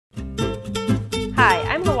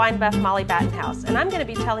Wine Buff Mollie Battenhouse, and I'm going to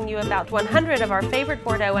be telling you about 100 of our favorite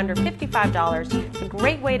Bordeaux under $55. It's a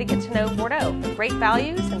great way to get to know Bordeaux, with great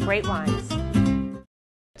values and great wines.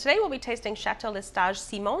 Today we'll be tasting Chateau Lestage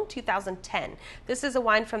Simon 2010. This is a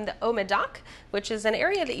wine from the Haut-Medoc, which is an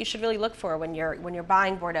area that you should really look for when you're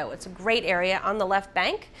buying Bordeaux. It's a great area on the left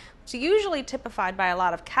bank. It's usually typified by a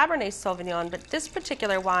lot of Cabernet Sauvignon, but this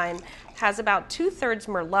particular wine has about 2/3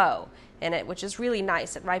 Merlot in it, which is really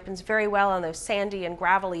nice. It ripens very well on those sandy and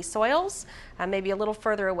gravelly soils, maybe a little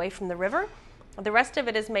further away from the river. The rest of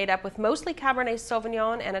it is made up with mostly Cabernet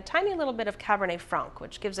Sauvignon and a tiny little bit of Cabernet Franc,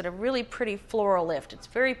 which gives it a really pretty floral lift. It's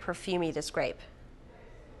very perfumey, this grape.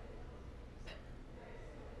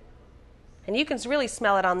 And you can really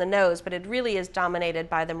smell it on the nose, but it really is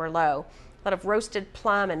dominated by the Merlot. A lot of roasted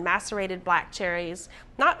plum and macerated black cherries.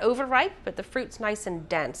 Not overripe, but the fruit's nice and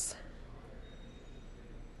dense.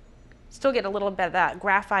 Still get a little bit of that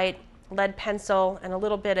graphite, lead pencil, and a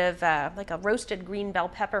little bit of like a roasted green bell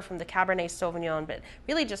pepper from the Cabernet Sauvignon, but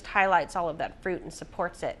really just highlights all of that fruit and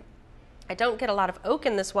supports it. I don't get a lot of oak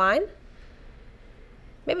in this wine.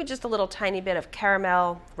 Maybe just a little tiny bit of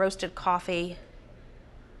caramel, roasted coffee.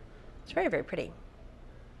 It's very, very pretty.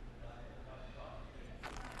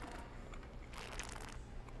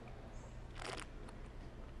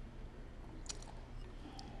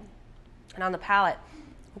 And on the palate,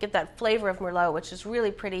 get that flavor of Merlot, which is really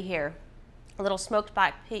pretty here. A little smoked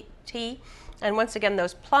black tea, and once again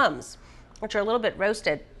those plums, which are a little bit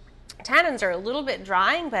roasted. Tannins are a little bit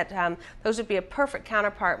drying, but those would be a perfect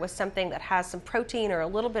counterpart with something that has some protein or a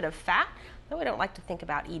little bit of fat. Though we don't like to think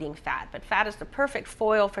about eating fat, but fat is the perfect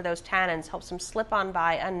foil for those tannins, helps them slip on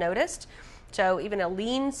by unnoticed. So even a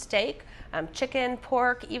lean steak, chicken,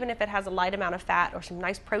 pork, even if it has a light amount of fat or some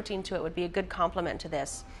nice protein to it, would be a good complement to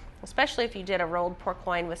this. Especially if you did a rolled pork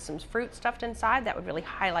loin with some fruit stuffed inside, that would really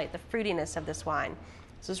highlight the fruitiness of this wine.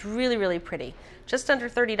 This is really, really pretty. Just under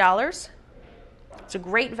 $30. It's a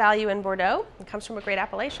great value in Bordeaux. It comes from a great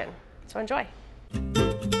appellation. So enjoy.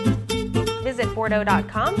 Visit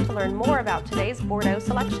Bordeaux.com to learn more about today's Bordeaux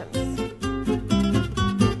selections.